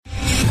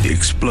The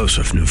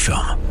explosive new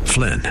film,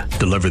 Flynn,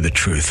 deliver the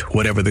truth,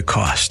 whatever the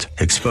cost.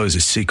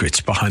 Exposes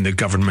secrets behind the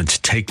government's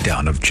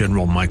takedown of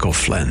General Michael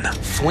Flynn.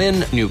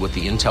 Flynn knew what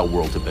the intel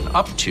world had been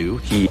up to.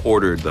 He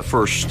ordered the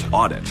first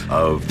audit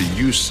of the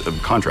use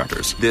of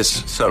contractors.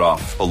 This set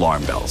off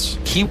alarm bells.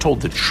 He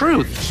told the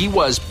truth. He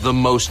was the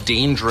most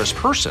dangerous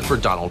person for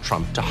Donald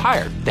Trump to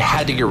hire. They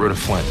had to get rid of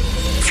Flynn.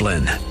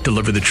 Flynn,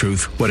 deliver the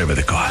truth, whatever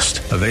the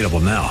cost. Available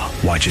now.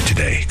 Watch it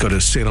today. Go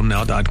to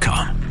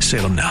salemnow.com.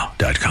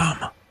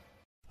 salemnow.com.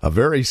 A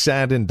very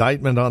sad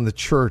indictment on the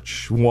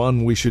church,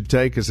 one we should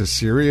take as a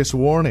serious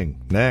warning.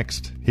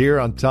 Next, here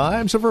on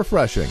Times of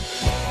Refreshing.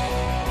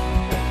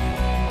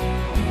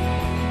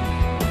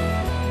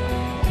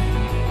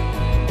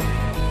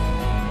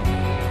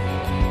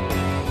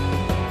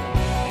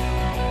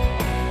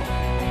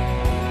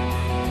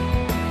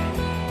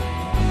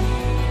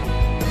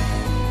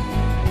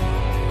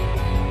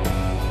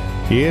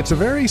 It's a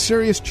very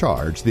serious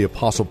charge the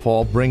Apostle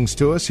Paul brings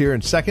to us here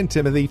in 2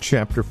 Timothy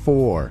chapter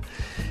 4.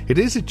 It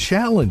is a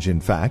challenge, in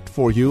fact,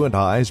 for you and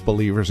I as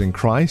believers in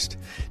Christ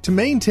to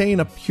maintain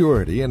a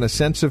purity and a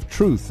sense of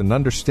truth and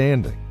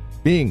understanding,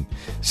 being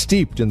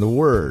steeped in the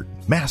Word,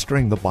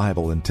 mastering the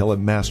Bible until it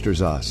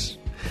masters us.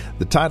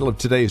 The title of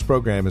today's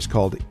program is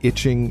called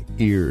Itching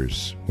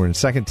Ears. We're in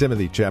 2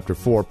 Timothy chapter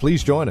 4.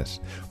 Please join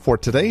us for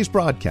today's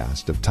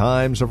broadcast of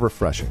Times of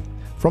Refreshing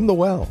from The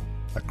Well,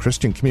 a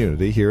Christian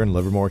community here in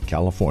Livermore,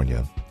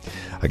 California.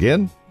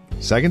 Again,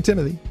 2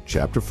 Timothy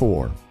chapter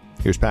 4.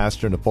 Here's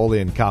Pastor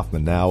Napoleon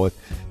Kaufman now with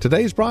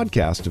today's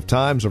broadcast of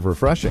Times of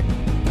Refreshing.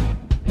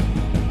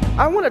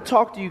 I want to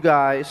talk to you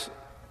guys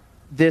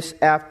this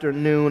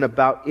afternoon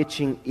about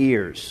itching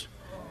ears.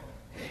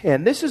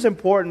 And this is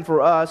important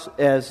for us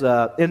as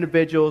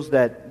individuals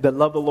that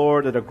love the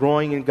Lord, that are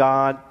growing in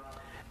God,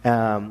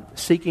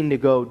 seeking to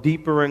go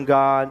deeper in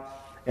God,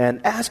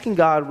 and asking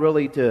God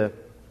really to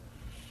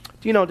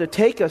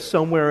take us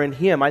somewhere in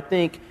Him. I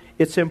think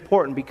it's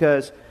important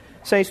because,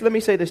 saints, let me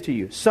say this to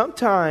you.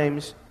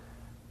 Sometimes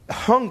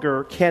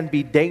hunger can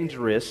be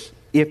dangerous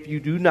if you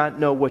do not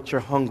know what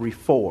you're hungry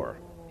for.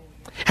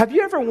 Have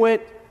you ever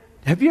went,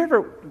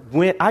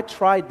 I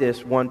tried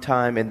this one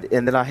time and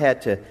then I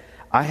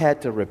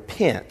had to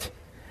repent.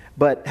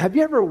 But have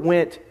you ever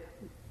went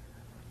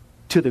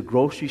to the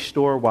grocery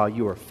store while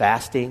you were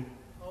fasting?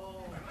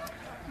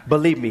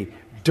 Believe me,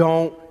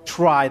 don't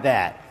try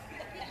that.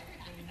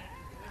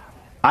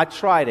 I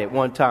tried it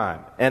one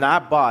time, and I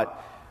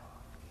bought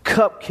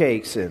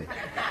cupcakes, and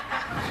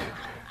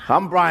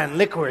I'm buying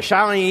licorice.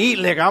 I don't even eat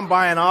liquor. I'm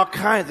buying all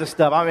kinds of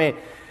stuff. I mean,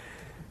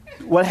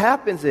 what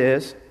happens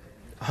is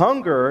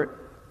hunger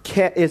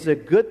is a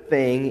good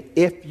thing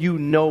if you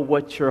know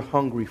what you're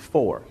hungry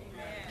for,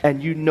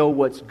 and you know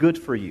what's good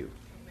for you.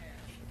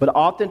 But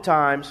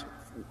oftentimes,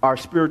 our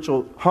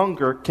spiritual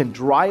hunger can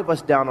drive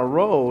us down a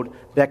road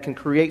that can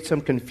create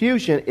some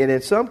confusion, and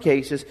in some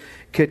cases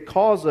could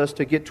cause us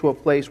to get to a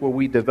place where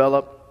we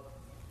develop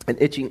an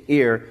itching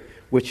ear,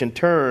 which in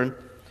turn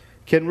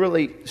can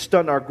really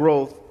stunt our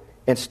growth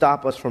and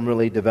stop us from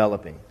really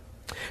developing.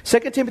 2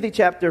 Timothy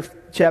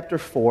chapter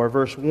 4,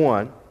 verse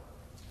 1.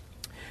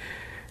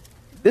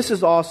 This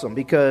is awesome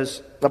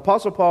because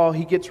Apostle Paul,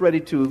 he gets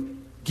ready to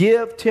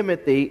give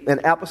Timothy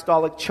an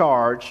apostolic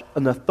charge,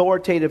 an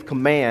authoritative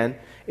command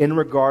in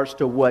regards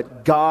to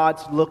what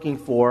God's looking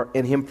for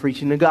in him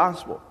preaching the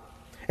gospel.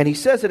 And he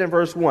says it in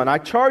verse 1, I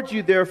charge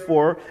you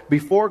therefore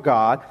before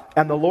God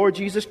and the Lord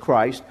Jesus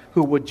Christ,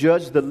 who will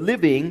judge the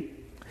living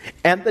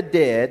and the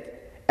dead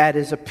at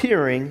his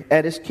appearing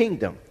at his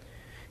kingdom.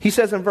 He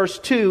says in verse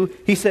 2,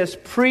 he says,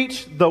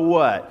 preach the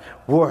what?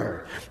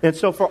 Word. And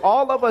so for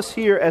all of us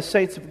here as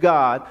saints of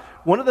God,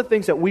 one of the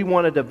things that we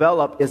want to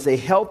develop is a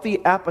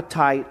healthy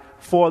appetite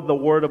for the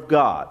Word of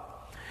God.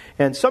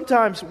 And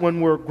sometimes when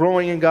we're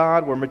growing in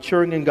God, we're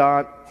maturing in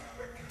God,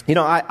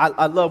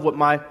 I love what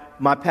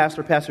my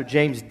pastor, Pastor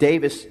James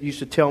Davis, used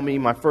to tell me,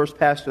 my first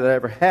pastor that I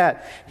ever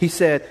had. He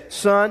said,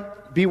 son,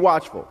 be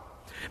watchful,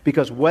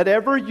 because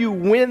whatever you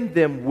win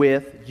them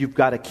with, you've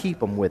got to keep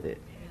them with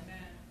it.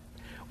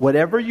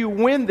 Whatever you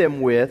win them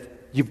with,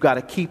 you've got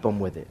to keep them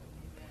with it.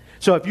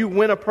 So if you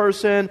win a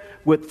person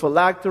with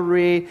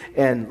phylactery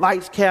and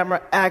lights,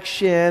 camera,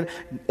 action,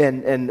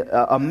 and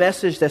a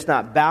message that's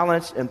not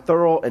balanced and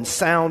thorough and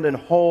sound and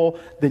whole,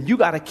 then you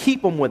got to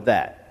keep them with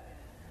that.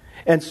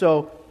 And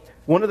so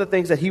one of the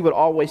things that he would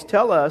always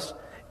tell us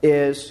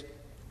is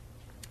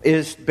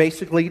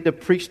basically to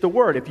preach the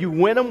Word. If you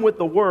win them with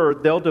the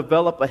Word, they'll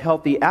develop a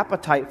healthy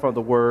appetite for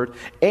the Word.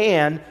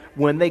 And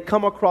when they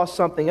come across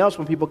something else,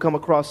 when people come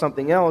across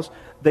something else,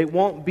 they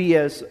won't be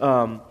as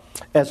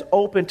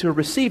open to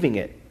receiving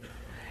it.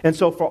 And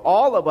so for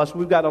all of us,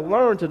 we've got to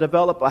learn to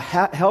develop a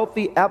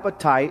healthy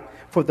appetite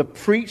for the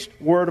preached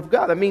Word of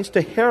God. That means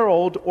to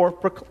herald or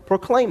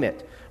proclaim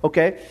it.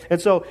 Okay?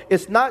 And so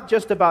it's not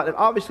just about, and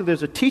obviously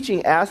there's a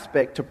teaching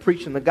aspect to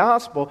preaching the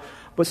gospel,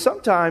 but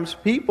sometimes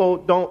people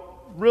don't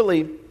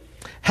really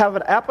have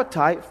an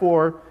appetite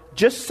for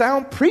just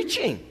sound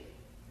preaching.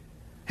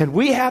 And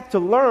we have to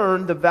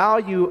learn the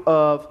value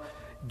of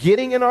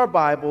getting in our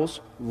Bibles,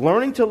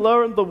 learning to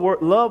love the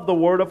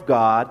Word of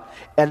God,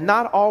 and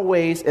not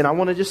always, and I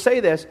want to just say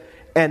this,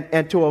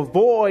 and to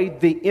avoid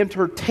the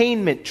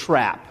entertainment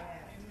trap.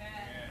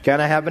 Can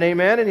I have an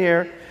amen in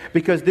here?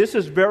 Because this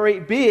is very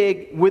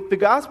big with the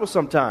gospel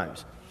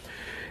sometimes.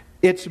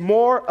 It's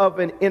more of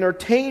an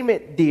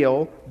entertainment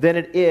deal than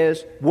it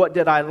is what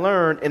did I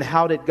learn and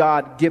how did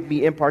God give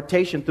me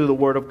impartation through the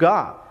Word of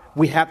God.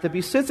 We have to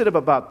be sensitive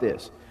about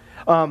this.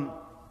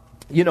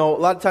 You know, a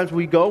lot of times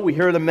we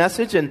hear the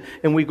message and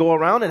we go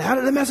around and how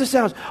did the message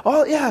sound?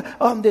 Oh yeah,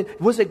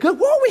 was it good?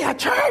 Whoa, we had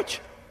church.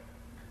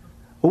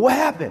 Well, what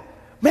happened?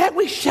 Man,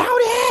 we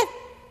shouted.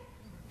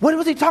 What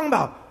was he talking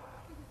about?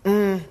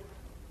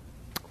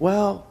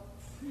 Well,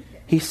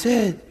 he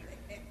said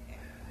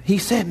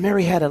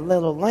Mary had a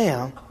little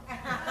lamb.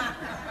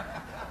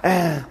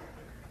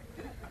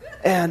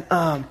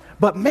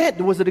 But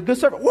man, was it a good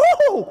service?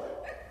 Whoa!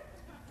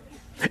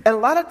 And a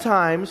lot of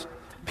times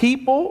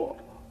people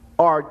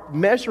are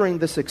measuring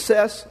the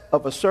success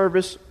of a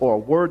service or a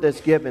word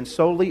that's given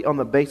solely on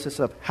the basis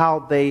of how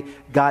they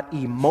got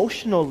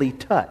emotionally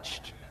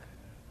touched,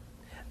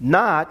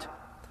 not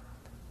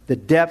the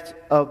depth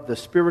of the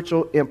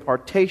spiritual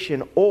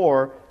impartation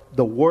or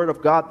the Word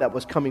of God that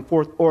was coming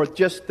forth, or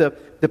just the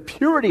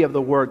purity of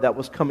the Word that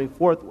was coming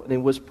forth when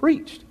it was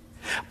preached.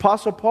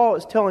 Apostle Paul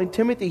is telling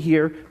Timothy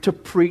here to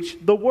preach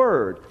the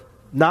Word,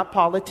 not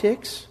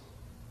politics,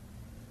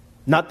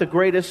 not the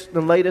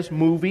latest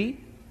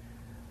movie,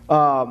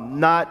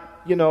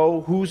 not,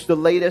 who's the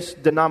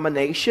latest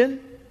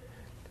denomination.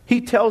 He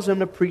tells him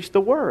to preach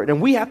the Word.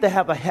 And we have to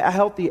have a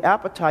healthy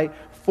appetite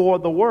for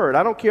the Word.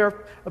 I don't care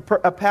if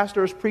a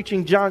pastor is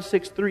preaching John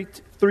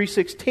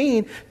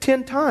 3:16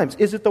 10 times.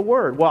 Is it the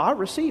Word? Well, I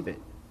receive it.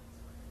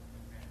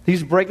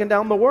 He's breaking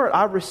down the Word.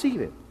 I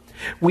receive it.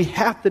 We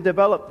have to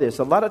develop this.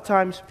 A lot of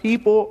times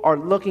people are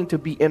looking to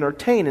be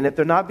entertained, and if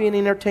they're not being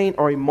entertained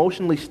or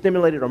emotionally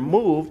stimulated or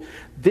moved,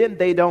 then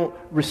they don't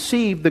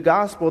receive the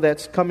gospel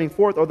that's coming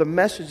forth or the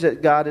message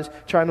that God is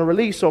trying to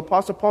release. So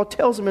Apostle Paul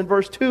tells them in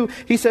verse 2,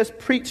 he says,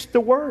 preach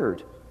the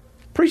Word.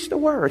 Preach the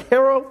Word.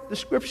 Herald the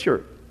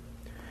Scripture.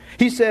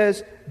 He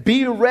says,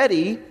 be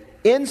ready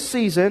in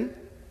season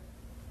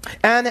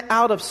and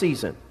out of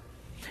season.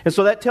 And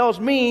so that tells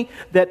me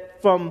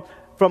that from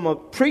a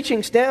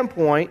preaching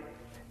standpoint,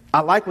 I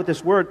like what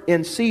this word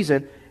in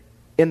season,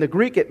 in the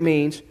Greek it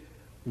means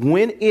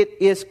when it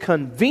is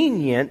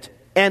convenient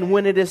and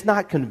when it is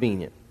not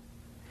convenient.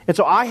 And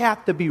so I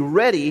have to be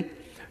ready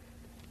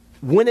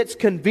when it's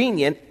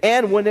convenient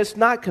and when it's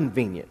not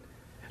convenient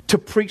to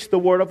preach the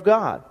Word of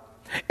God.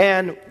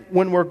 And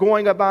when we're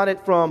going about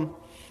it from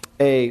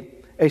a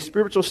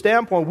spiritual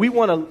standpoint, we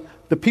want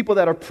the people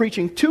that are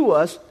preaching to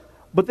us,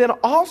 but then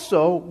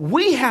also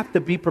we have to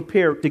be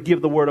prepared to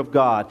give the Word of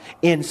God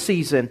in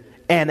season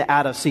and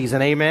out of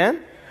season.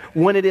 Amen?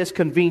 When it is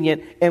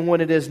convenient and when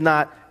it is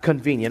not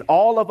convenient.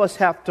 All of us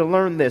have to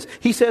learn this.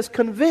 He says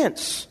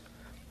convince.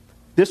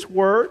 This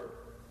word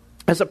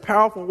is a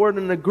powerful word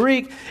in the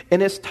Greek,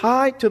 and it's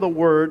tied to the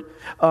word,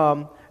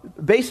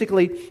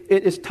 basically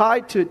it is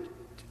tied to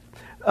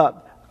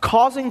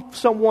causing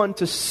someone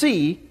to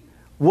see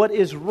what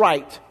is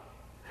right,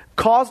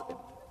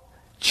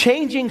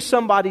 changing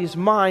somebody's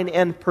mind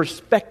and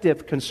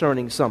perspective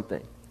concerning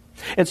something.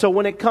 And so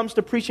when it comes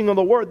to preaching of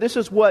the Word, this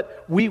is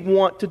what we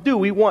want to do.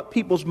 We want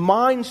people's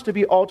minds to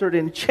be altered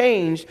and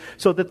changed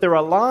so that they're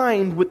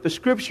aligned with the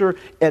Scripture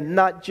and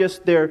not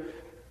just their,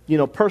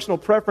 personal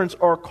preference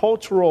or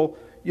cultural,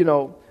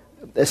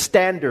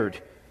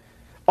 standard.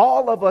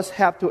 All of us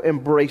have to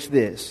embrace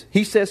this.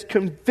 He says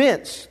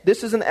convince.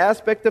 This is an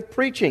aspect of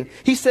preaching.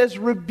 He says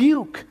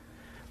rebuke.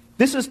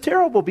 This is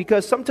terrible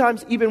because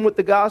sometimes even with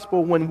the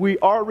gospel, when we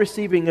are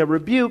receiving a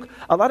rebuke,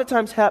 a lot of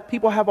times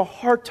people have a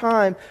hard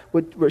time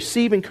with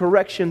receiving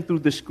correction through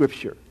the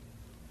Scripture.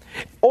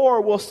 Or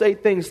we'll say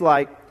things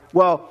like,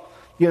 well,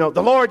 the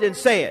Lord didn't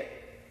say it.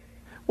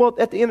 Well,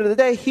 at the end of the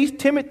day,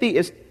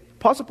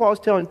 Apostle Paul is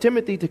telling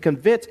Timothy to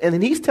convince, and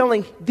then he's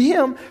telling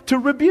them to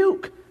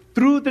rebuke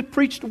through the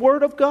preached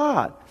Word of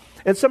God.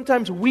 And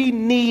sometimes we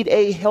need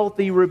a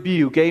healthy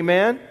rebuke.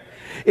 Amen?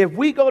 If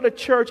we go to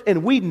church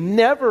and we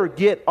never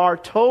get our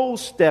toes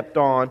stepped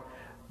on,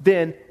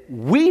 then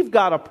we've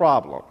got a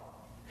problem.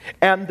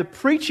 And the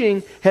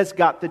preaching has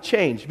got to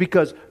change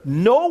because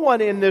no one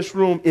in this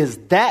room is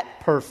that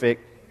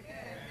perfect.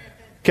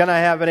 Can I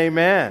have an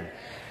amen?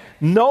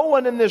 No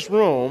one in this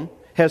room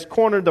has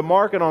cornered the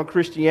market on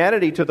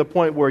Christianity to the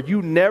point where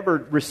you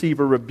never receive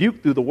a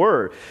rebuke through the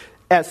Word.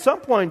 At some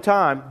point in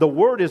time, the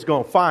Word is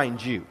going to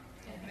find you.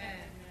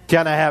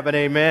 Can I have an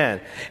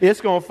amen?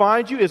 It's going to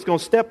find you. It's going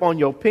to step on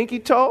your pinky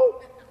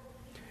toe,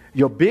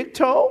 your big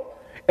toe,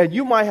 and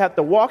you might have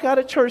to walk out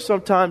of church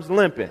sometimes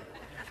limping.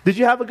 Did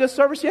you have a good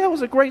service? Yeah, it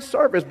was a great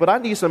service, but I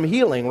need some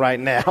healing right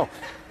now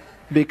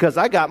because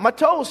I got my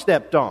toe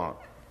stepped on.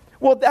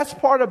 Well, that's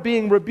part of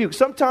being rebuked.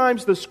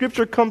 Sometimes the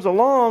Scripture comes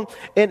along,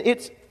 and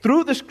it's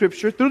through the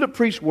Scripture, through the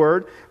preached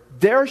Word,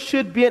 there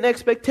should be an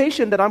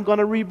expectation that I'm going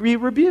to be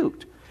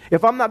rebuked.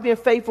 If I'm not being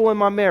faithful in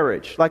my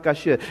marriage like I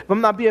should, if I'm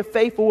not being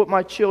faithful with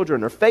my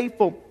children or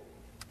faithful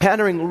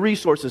handling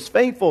resources,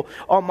 faithful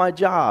on my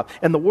job,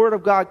 and the word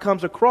of God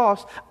comes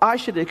across, I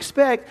should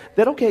expect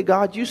that, okay,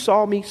 God, you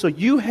saw me, so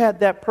you had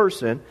that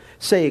person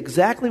say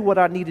exactly what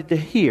I needed to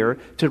hear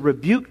to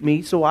rebuke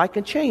me so I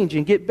can change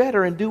and get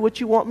better and do what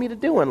you want me to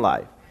do in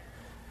life.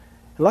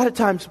 A lot of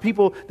times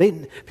people,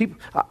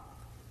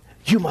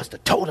 you must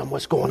have told them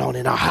what's going on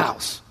in our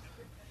house.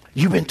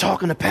 You've been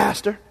talking to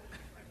pastor?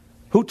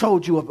 Who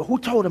told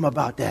him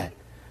about that?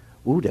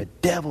 Ooh, the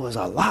devil is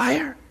a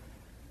liar.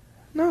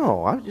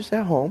 No, I was just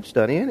at home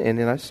studying, and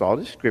then I saw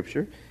the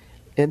scripture,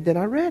 and then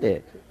I read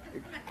it.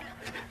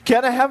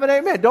 Can I have an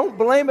amen? Don't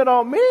blame it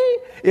on me.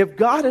 If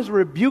God is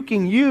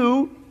rebuking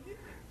you,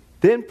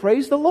 then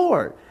praise the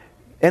Lord.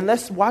 And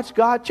let's watch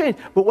God change.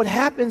 But what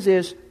happens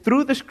is,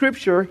 through the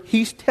scripture,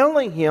 he's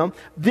telling him,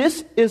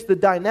 this is the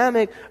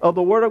dynamic of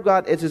the word of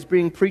God as it's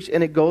being preached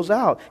and it goes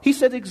out. He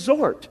said,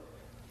 exhort.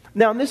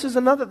 Now, this is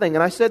another thing,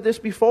 and I said this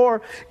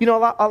before, a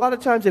lot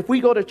of times if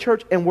we go to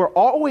church and we're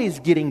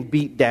always getting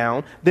beat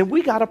down, then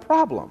we got a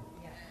problem.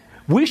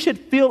 We should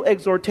feel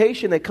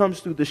exhortation that comes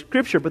through the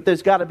scripture, but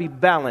there's got to be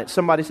balance.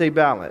 Somebody say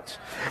balance.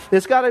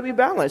 There's got to be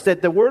balance,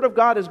 that the word of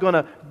God is going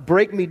to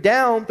break me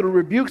down through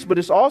rebukes, but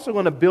it's also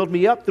going to build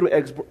me up through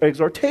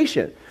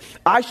exhortation.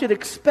 I should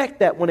expect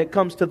that when it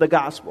comes to the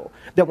gospel,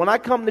 that when I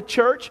come to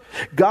church,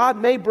 God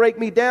may break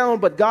me down,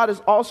 but God is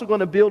also going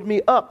to build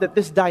me up, that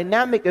this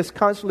dynamic is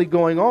constantly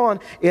going on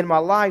in my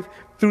life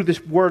through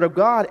this word of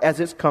God as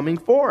it's coming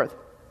forth.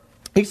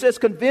 He says,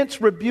 convince,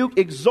 rebuke,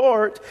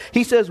 exhort.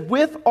 He says,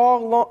 with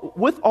all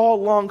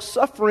long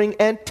suffering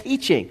and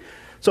teaching.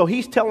 So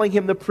he's telling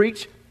him to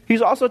preach.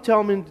 He's also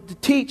telling him to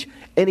teach,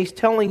 and he's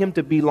telling him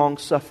to be long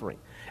suffering.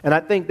 And I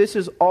think this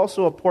is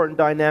also an important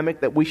dynamic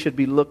that we should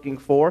be looking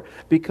for,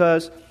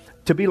 because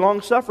to be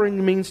long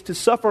suffering means to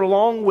suffer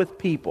along with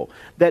people.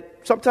 That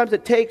sometimes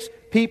it takes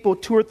people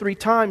 2 or 3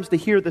 times to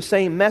hear the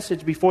same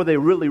message before they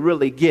really,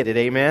 really get it.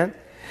 Amen?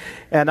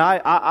 And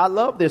I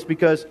love this,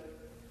 because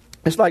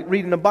it's like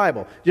reading the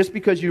Bible. Just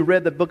because you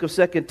read the book of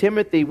 2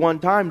 Timothy one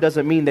time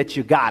doesn't mean that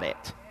you got it.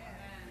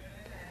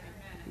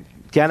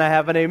 Can I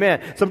have an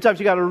amen? Sometimes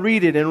you got to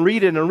read it and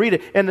read it and read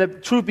it. And the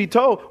truth be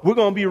told, we're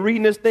going to be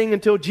reading this thing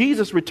until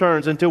Jesus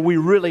returns, until we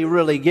really,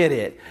 really get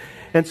it.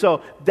 And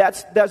so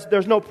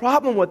there's no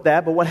problem with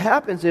that. But what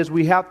happens is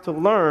we have to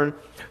learn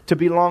to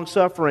be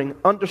long-suffering,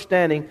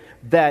 understanding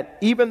that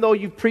even though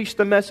you've preached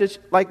the message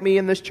like me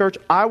in this church,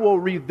 I will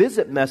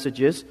revisit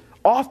messages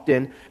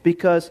often,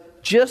 because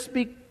just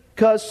because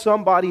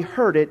somebody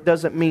heard it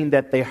doesn't mean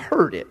that they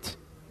heard it,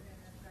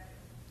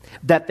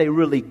 that they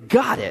really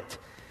got it.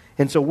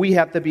 And so we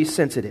have to be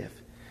sensitive.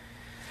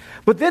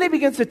 But then he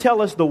begins to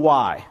tell us the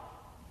why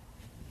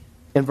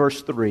in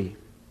verse 3.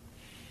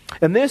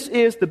 And this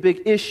is the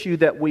big issue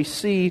that we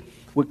see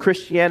with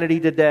Christianity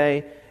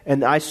today.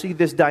 And I see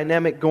this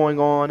dynamic going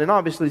on. And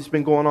obviously it's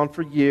been going on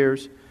for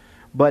years.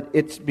 But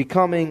it's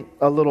becoming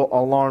a little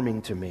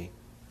alarming to me.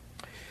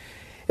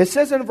 It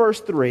says in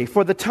verse 3,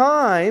 for the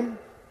time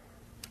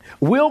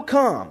will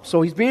come,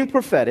 so he's being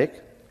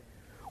prophetic,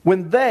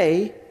 when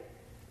they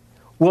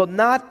will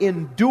not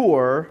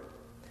endure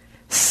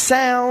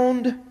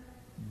sound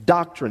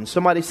doctrine.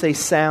 Somebody say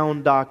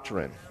sound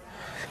doctrine.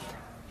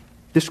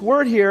 This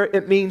word here,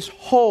 it means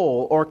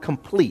whole or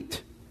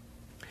complete.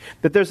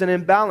 That there's an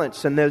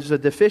imbalance and there's a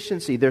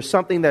deficiency. There's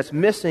something that's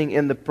missing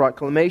in the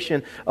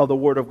proclamation of the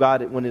word of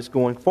God when it's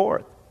going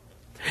forth.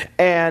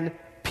 And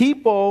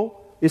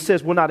people, it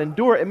says, will not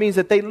endure. It means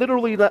that they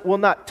literally will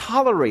not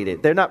tolerate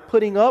it. They're not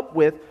putting up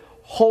with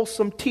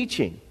wholesome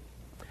teaching.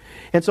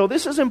 And so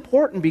this is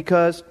important,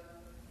 because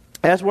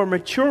as we're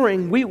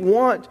maturing, we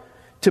want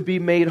to be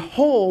made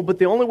whole, but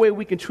the only way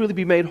we can truly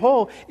be made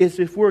whole is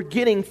if we're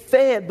getting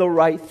fed the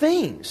right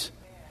things.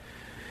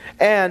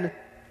 And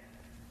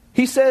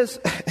he says,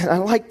 and I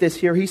like this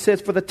here, he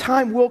says, for the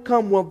time will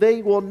come when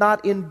they will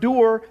not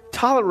endure,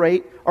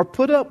 tolerate, or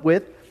put up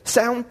with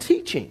sound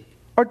teaching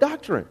or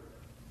doctrine.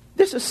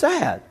 This is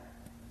sad.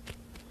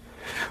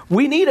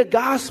 We need a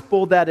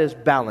gospel that is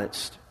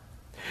balanced.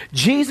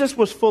 Jesus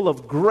was full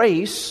of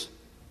grace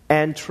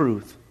and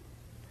truth.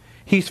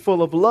 He's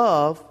full of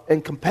love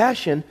and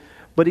compassion,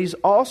 but he's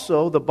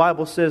also, the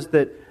Bible says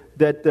that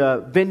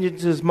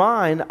vengeance is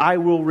mine, I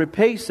will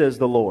repay, says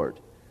the Lord.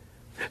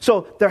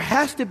 So there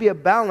has to be a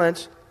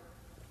balance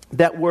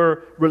that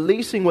we're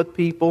releasing with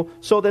people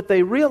so that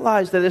they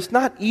realize that it's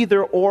not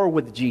either or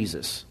with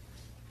Jesus.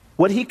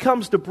 What he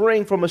comes to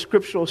bring from a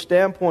scriptural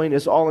standpoint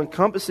is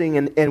all-encompassing,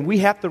 and we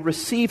have to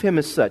receive him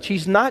as such.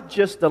 He's not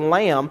just the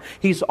lamb,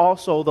 he's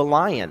also the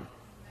lion.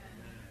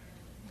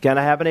 Can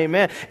I have an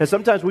amen? And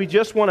sometimes we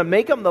just want to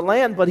make him the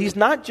lamb, but he's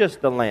not just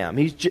the lamb.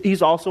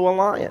 He's also a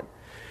lion.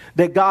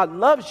 That God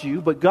loves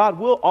you, but God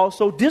will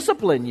also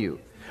discipline you.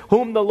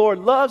 Whom the Lord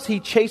loves,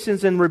 he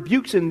chastens and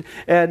rebukes and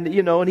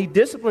he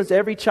disciplines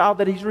every child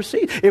that he's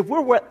received. If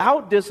we're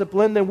without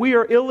discipline, then we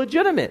are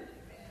illegitimate.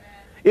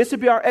 It's to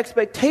be our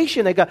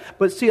expectation that God.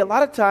 But see, a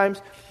lot of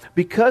times,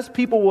 because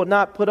people will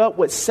not put up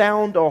with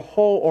sound or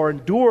whole or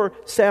endure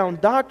sound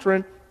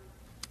doctrine,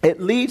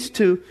 it leads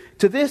to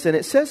this. And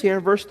it says here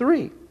in verse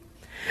 3,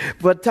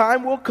 But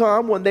time will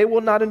come when they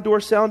will not endure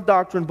sound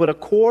doctrine, but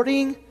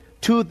according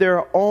to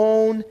their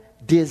own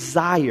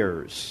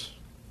desires.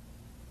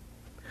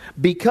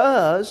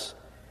 Because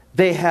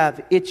they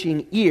have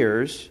itching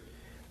ears,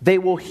 they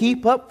will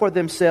heap up for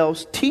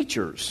themselves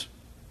teachers,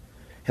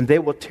 and they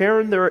will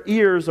turn their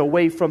ears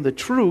away from the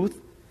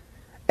truth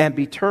and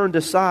be turned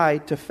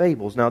aside to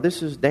fables. Now,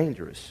 this is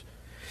dangerous.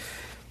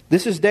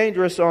 This is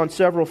dangerous on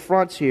several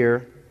fronts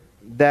here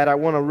that I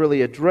want to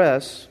really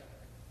address.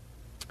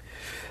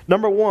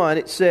 Number one,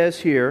 it says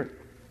here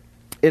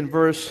in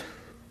verse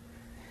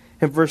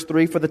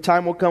 3, for the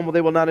time will come when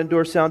they will not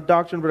endure sound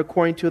doctrine, but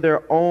according to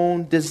their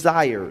own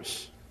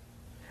desires.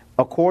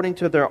 According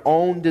to their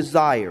own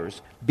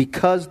desires,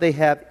 because they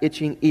have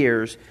itching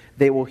ears,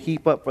 they will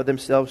heap up for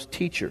themselves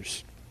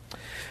teachers.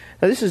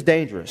 Now, this is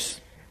dangerous.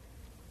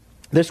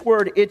 This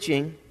word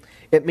itching,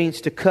 it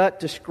means to cut,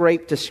 to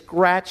scrape, to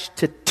scratch,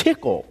 to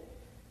tickle.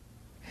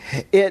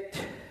 It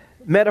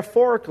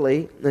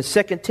metaphorically, in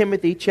 2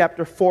 Timothy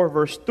chapter 4,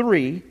 verse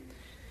 3,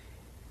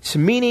 it's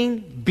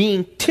meaning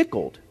being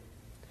tickled.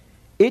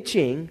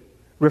 Itching,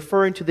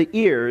 referring to the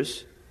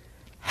ears,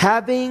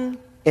 having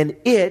an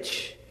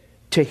itch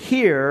to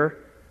hear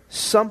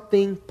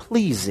something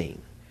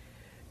pleasing.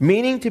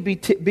 Meaning to be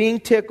being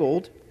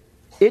tickled,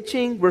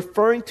 itching,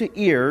 referring to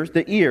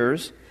the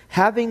ears,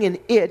 having an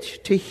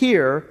itch to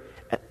hear,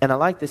 and I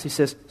like this, he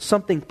says,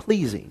 something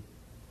pleasing.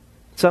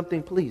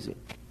 Something pleasing.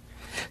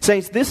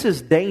 Saints, this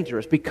is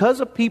dangerous.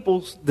 Because of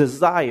people's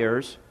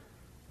desires,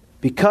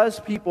 because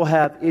people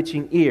have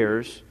itching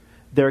ears,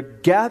 they're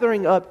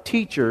gathering up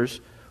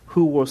teachers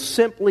who will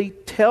simply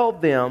tell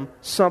them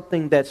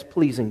something that's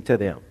pleasing to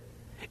them.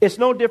 It's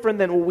no different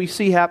than what we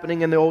see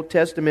happening in the Old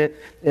Testament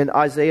in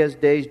Isaiah's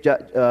days,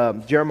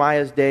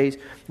 Jeremiah's days,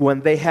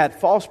 when they had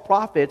false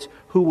prophets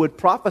who would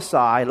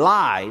prophesy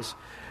lies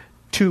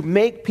to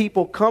make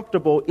people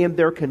comfortable in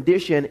their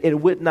condition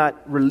and would not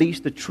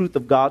release the truth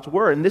of God's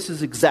word. And this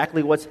is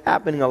exactly what's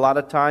happening a lot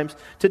of times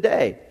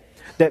today.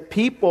 That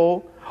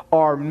people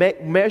are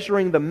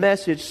measuring the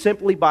message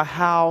simply by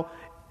how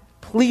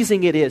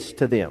pleasing it is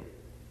to them.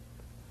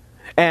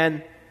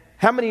 And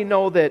how many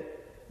know that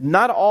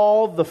not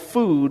all the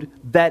food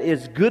that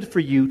is good for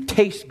you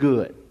tastes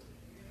good?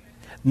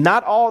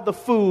 Not all the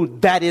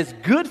food that is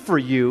good for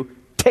you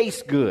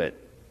tastes good.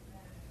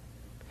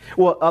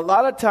 Well, a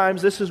lot of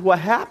times this is what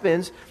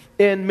happens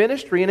in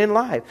ministry and in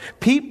life.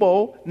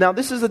 People, now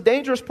this is a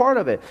dangerous part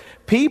of it.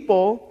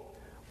 People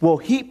will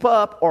heap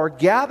up or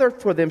gather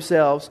for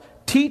themselves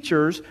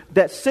teachers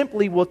that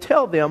simply will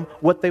tell them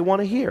what they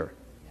want to hear.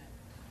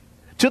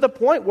 To the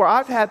point where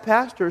I've had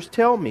pastors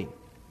tell me,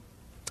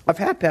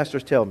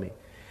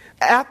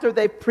 after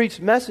they preach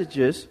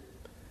messages,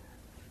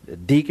 the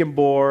deacon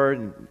board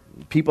and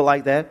people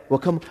like that will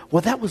come,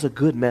 well, that was a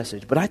good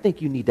message, but I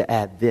think you need to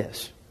add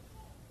this.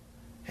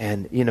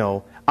 And, you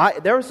know,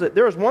 there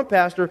was one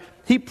pastor,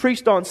 he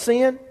preached on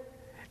sin,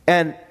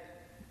 and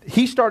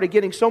he started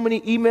getting so many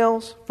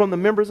emails from the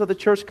members of the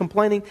church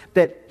complaining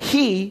that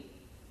he,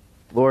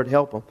 Lord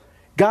help him,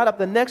 got up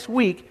the next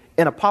week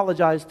and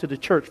apologized to the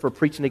church for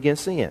preaching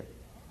against sin.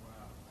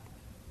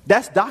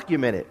 That's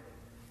documented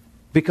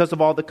because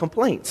of all the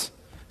complaints.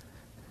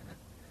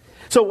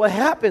 So what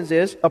happens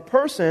is a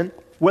person,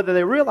 whether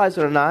they realize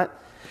it or not,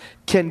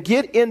 can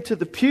get into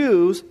the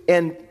pews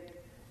and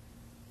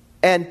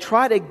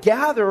try to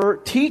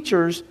gather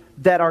teachers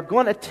that are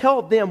going to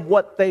tell them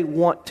what they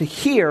want to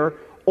hear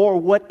or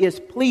what is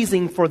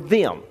pleasing for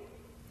them.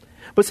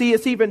 But see,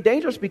 it's even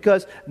dangerous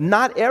because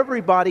not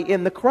everybody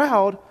in the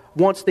crowd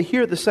wants to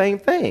hear the same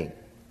thing.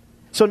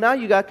 So now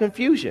you got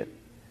confusion.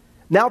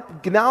 Now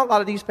a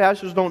lot of these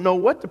pastors don't know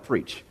what to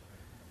preach.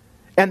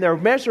 And they're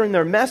measuring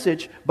their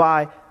message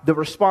by the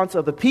response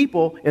of the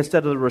people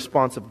instead of the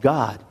response of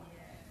God.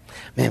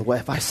 Man, well,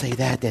 if I say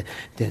that,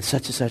 then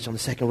such and such on the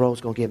second row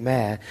is going to get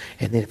mad.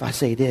 And then if I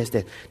say this,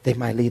 then they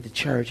might leave the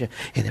church. And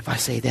if I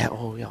say that,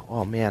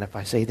 oh man, if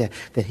I say that,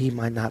 then he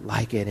might not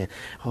like it. And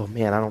oh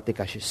man, I don't think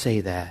I should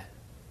say that.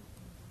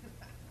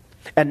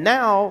 And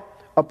now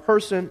a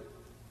person,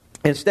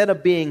 instead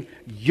of being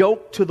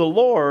yoked to the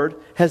Lord,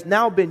 has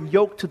now been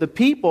yoked to the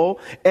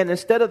people. And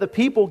instead of the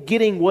people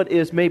getting what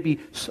is maybe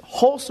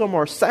wholesome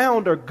or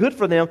sound or good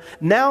for them,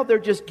 now they're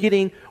just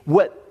getting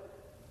what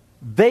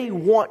they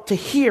want to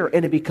hear,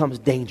 and it becomes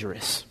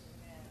dangerous.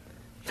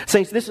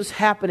 Saints, this is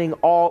happening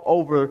all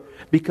over,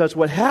 because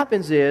what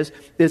happens is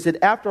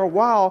that after a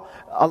while,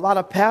 a lot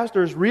of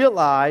pastors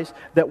realize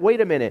that,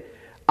 wait a minute,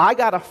 I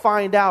got to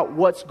find out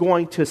what's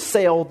going to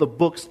sell the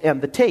books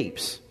and the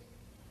tapes.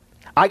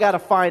 I got to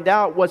find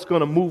out what's going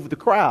to move the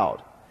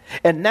crowd.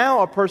 And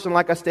now a person,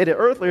 like I stated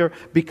earlier,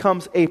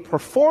 becomes a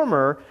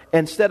performer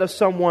instead of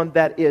someone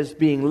that is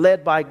being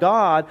led by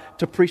God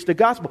to preach the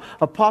gospel.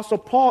 Apostle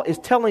Paul is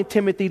telling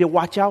Timothy to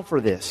watch out for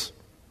this.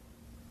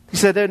 He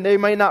said that they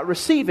may not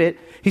receive it.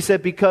 He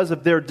said because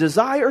of their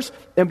desires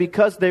and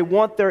because they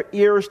want their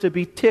ears to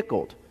be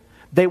tickled.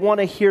 They want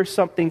to hear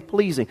something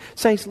pleasing.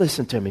 Saints,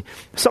 listen to me.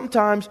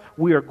 Sometimes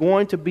we are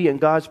going to be in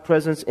God's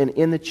presence and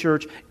in the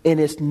church, and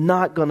it's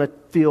not going to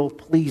feel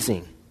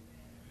pleasing.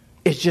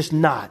 It's just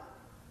not.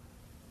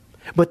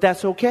 But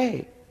that's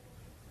okay.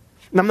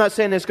 And I'm not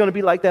saying it's going to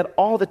be like that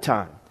all the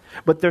time.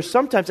 But there's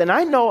sometimes, and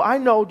I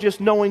know just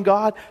knowing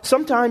God,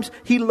 sometimes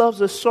He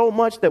loves us so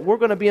much that we're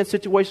going to be in a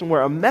situation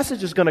where a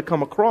message is going to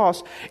come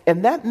across,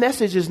 and that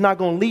message is not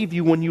going to leave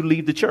you when you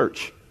leave the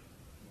church.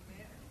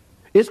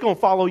 It's going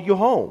to follow you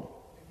home.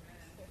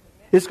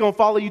 It's going to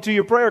follow you to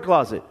your prayer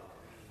closet.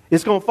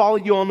 It's going to follow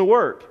you on the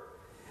work.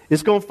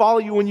 It's going to follow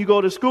you when you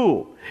go to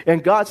school.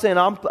 And God's saying,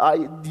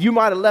 you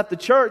might have left the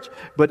church,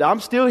 but I'm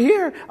still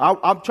here.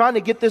 I'm trying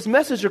to get this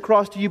message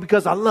across to you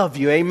because I love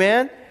you.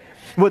 Amen?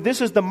 Well,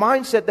 this is the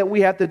mindset that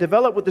we have to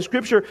develop with the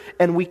Scripture,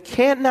 and we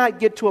cannot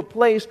get to a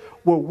place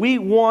where we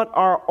want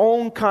our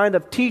own kind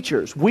of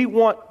teachers. We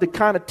want the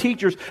kind of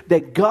teachers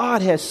that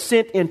God has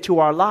sent into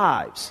our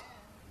lives.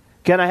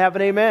 Can I have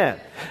an amen?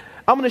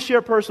 I'm going to share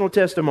a personal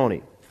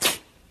testimony.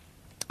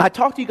 I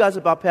talked to you guys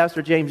about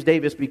Pastor James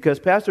Davis because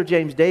Pastor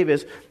James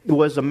Davis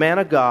was a man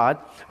of God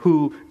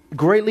who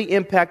greatly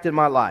impacted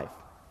my life.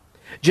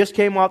 Just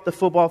came off the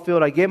football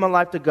field. I gave my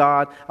life to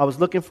God. I was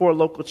looking for a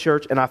local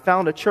church, and I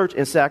found a church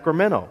in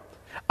Sacramento.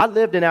 I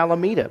lived in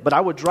Alameda, but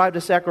I would drive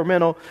to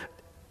Sacramento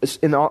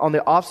on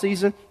the off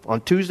season,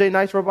 on Tuesday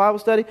nights for a Bible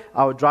study.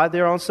 I would drive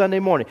there on Sunday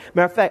morning.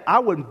 Matter of fact, I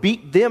would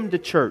beat them to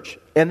church,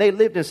 and they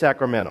lived in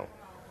Sacramento.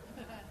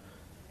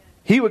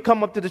 He would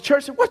come up to the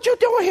church and say, "What you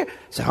doing here?" I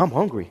said, "I'm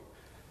hungry.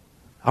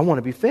 I want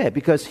to be fed,"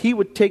 because he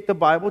would take the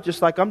Bible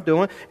just like I'm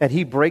doing, and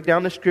he'd break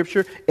down the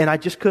Scripture, and I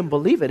just couldn't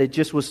believe it. It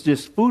just was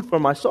just food for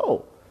my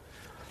soul.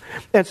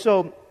 And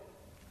so,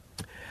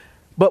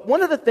 but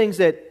one of the things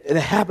that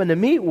happened to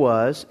me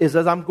is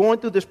as I'm going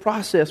through this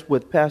process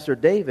with Pastor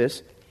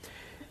Davis,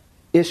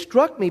 it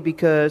struck me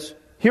because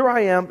here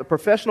I am, a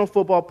professional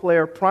football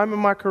player, prime of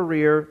my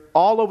career,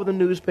 all over the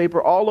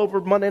newspaper, all over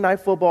Monday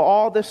Night Football,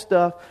 all this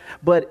stuff,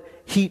 but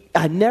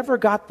I never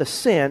got the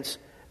sense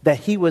that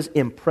he was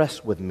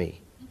impressed with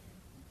me.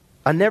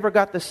 I never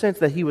got the sense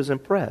that he was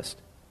impressed.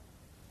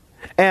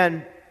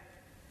 And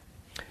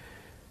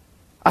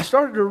I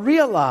started to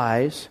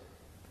realize,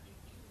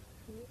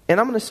 and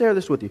I'm going to share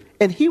this with you,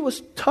 and he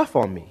was tough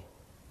on me.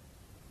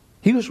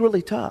 He was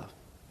really tough.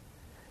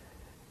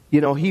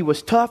 You know, he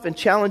was tough and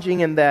challenging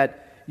in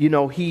that, you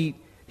know,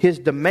 his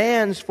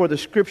demands for the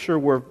Scripture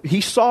were, he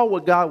saw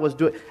what God was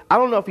doing. I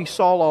don't know if he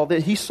saw all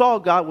this. He saw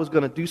God was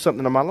going to do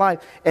something in my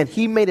life, and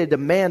he made a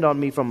demand on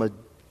me from a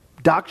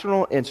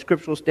doctrinal and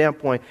scriptural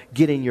standpoint.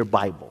 Get in your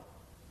Bible.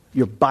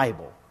 Your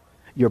Bible.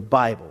 Your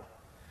Bible.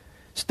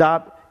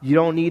 Stop. You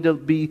don't need to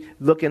be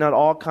looking at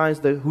all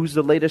kinds of who's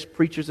the latest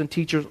preachers and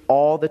teachers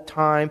all the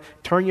time.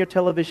 Turn your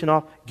television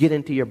off. Get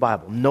into your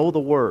Bible. Know the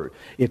Word.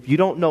 If you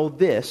don't know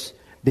this,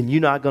 then you're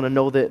not going to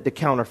know the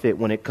counterfeit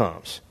when it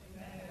comes.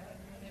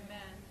 Amen.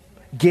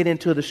 Get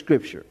into the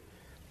Scripture.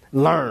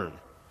 Learn.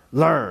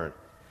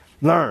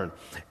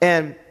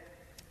 And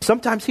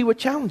sometimes he would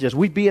challenge us.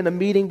 We'd be in a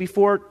meeting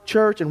before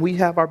church, and we'd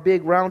have our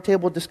big round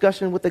table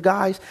discussion with the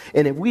guys.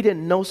 And if we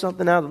didn't know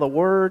something out of the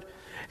Word,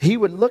 he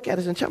would look at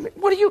us and tell me,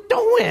 "What are you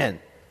doing?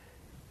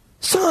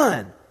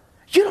 Son,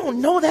 you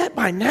don't know that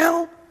by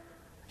now?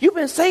 You've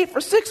been saved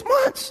for 6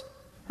 months."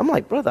 I'm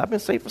like, "Brother, I've been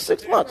saved for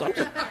 6 months.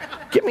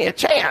 Give me a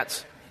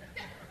chance.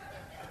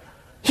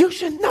 You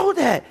should know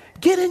that.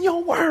 Get in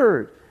your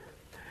Word."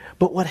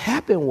 But what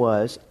happened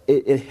was,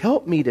 it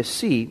helped me to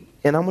see,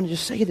 and I'm going to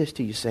just say this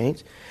to you,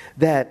 saints,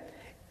 that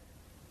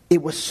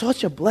it was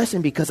such a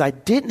blessing because I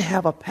didn't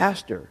have a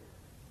pastor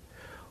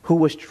who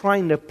was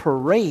trying to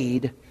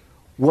parade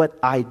what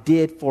I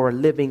did for a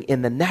living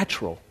in the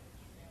natural.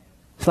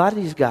 So a lot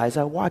of these guys,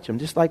 I watch them,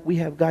 just like we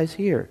have guys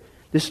here.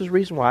 This is the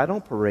reason why I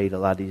don't parade a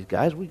lot of these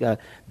guys. We got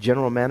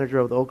general manager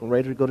of the Oakland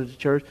Raiders go to the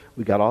church.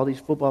 We got all these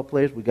football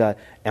players. We got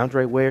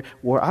Andre Ware.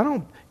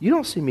 You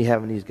don't see me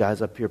having these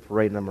guys up here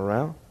parading them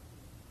around.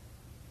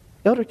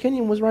 Elder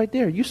Kenyon was right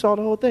there. You saw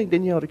the whole thing,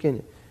 didn't you, Elder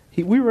Kenyon?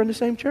 We were in the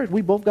same church.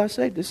 We both got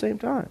saved at the same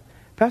time.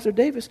 Pastor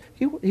Davis,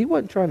 he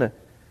wasn't trying to.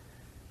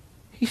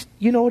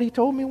 You know what he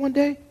told me one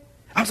day?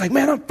 I was like,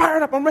 "Man, I'm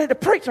fired up. I'm ready to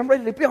preach. I'm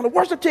ready to be on the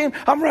worship team.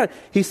 I'm ready."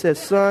 He said,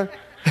 "Son,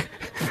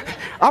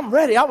 I'm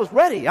ready. I was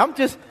ready.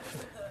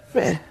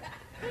 Man,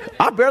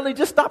 I barely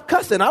just stopped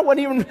cussing. I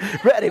wasn't even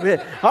ready,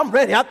 man. I'm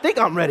ready. I think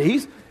I'm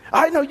ready."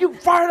 "I know you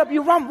fired up.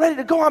 I'm ready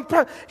to go.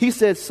 He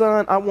said,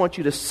 "Son, I want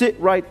you to sit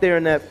right there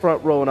in that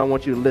front row, and I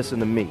want you to listen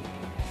to me.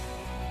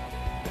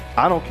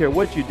 I don't care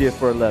what you did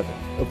for a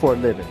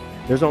living.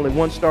 There's only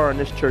one star in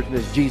this church, and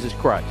it's Jesus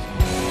Christ."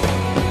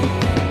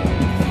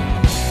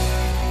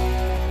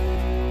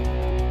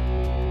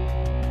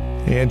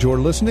 And you're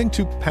listening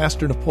to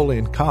Pastor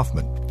Napoleon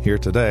Kaufman here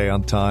today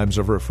on Times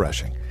of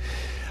Refreshing.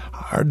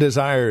 Our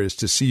desire is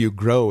to see you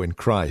grow in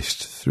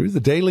Christ through the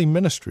daily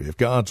ministry of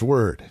God's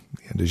Word.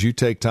 And as you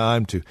take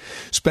time to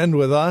spend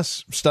with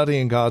us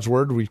studying God's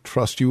Word, we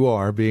trust you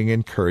are being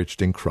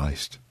encouraged in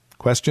Christ.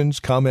 Questions,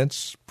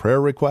 comments,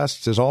 prayer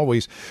requests, as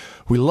always,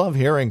 we love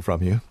hearing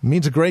from you. It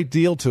means a great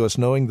deal to us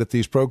knowing that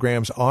these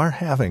programs are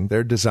having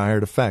their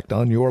desired effect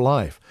on your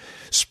life,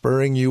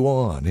 spurring you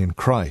on in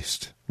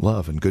Christ,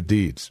 love, and good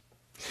deeds.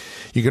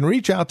 You can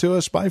reach out to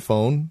us by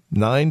phone,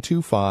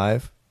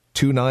 925-2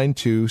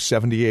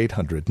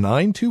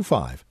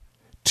 292-7800,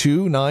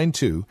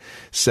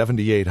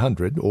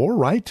 925-292-7800, or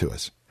write to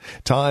us.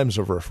 Times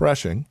of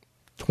Refreshing,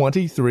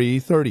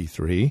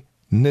 2333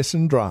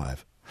 Nissen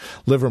Drive,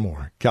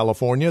 Livermore,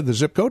 California. The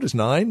zip code is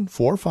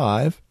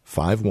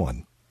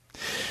 94551.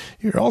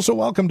 You're also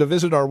welcome to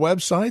visit our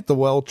website,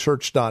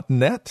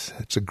 thewellchurch.net.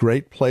 It's a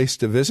great place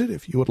to visit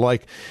if you would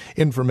like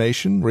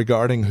information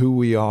regarding who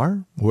we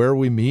are, where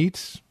we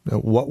meet,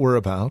 what we're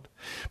about.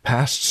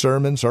 Past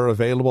sermons are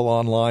available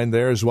online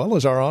there, as well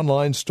as our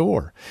online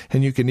store,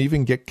 and you can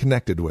even get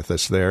connected with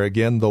us there.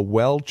 Again,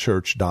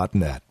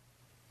 thewellchurch.net.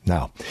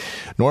 Now,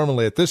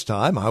 normally at this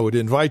time, I would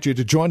invite you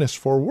to join us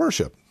for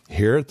worship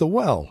here at the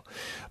Well,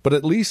 but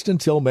at least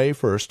until May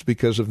 1st,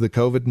 because of the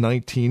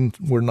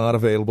COVID-19, we're not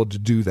available to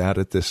do that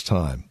at this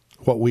time.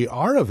 What we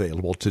are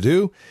available to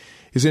do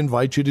is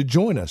invite you to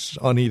join us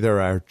on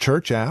either our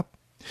church app,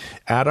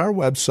 at our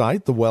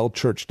website,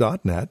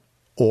 thewellchurch.net,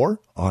 or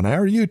on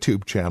our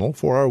YouTube channel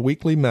for our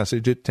weekly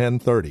message at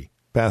 10:30.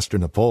 Pastor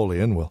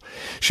Napoleon will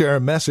share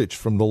a message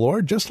from the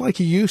Lord just like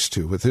he used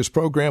to with his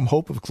program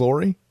Hope of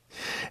Glory.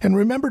 And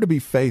remember to be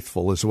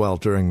faithful as well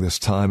during this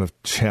time of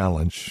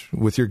challenge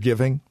with your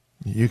giving.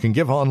 You can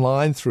give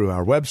online through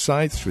our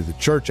website, through the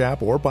church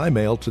app, or by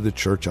mail to the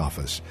church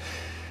office.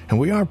 And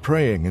we are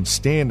praying and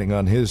standing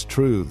on his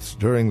truths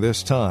during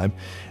this time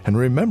and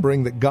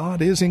remembering that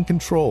God is in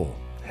control,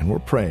 and we're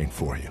praying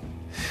for you.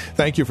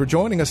 Thank you for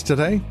joining us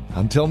today.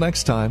 Until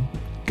next time,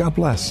 God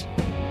bless.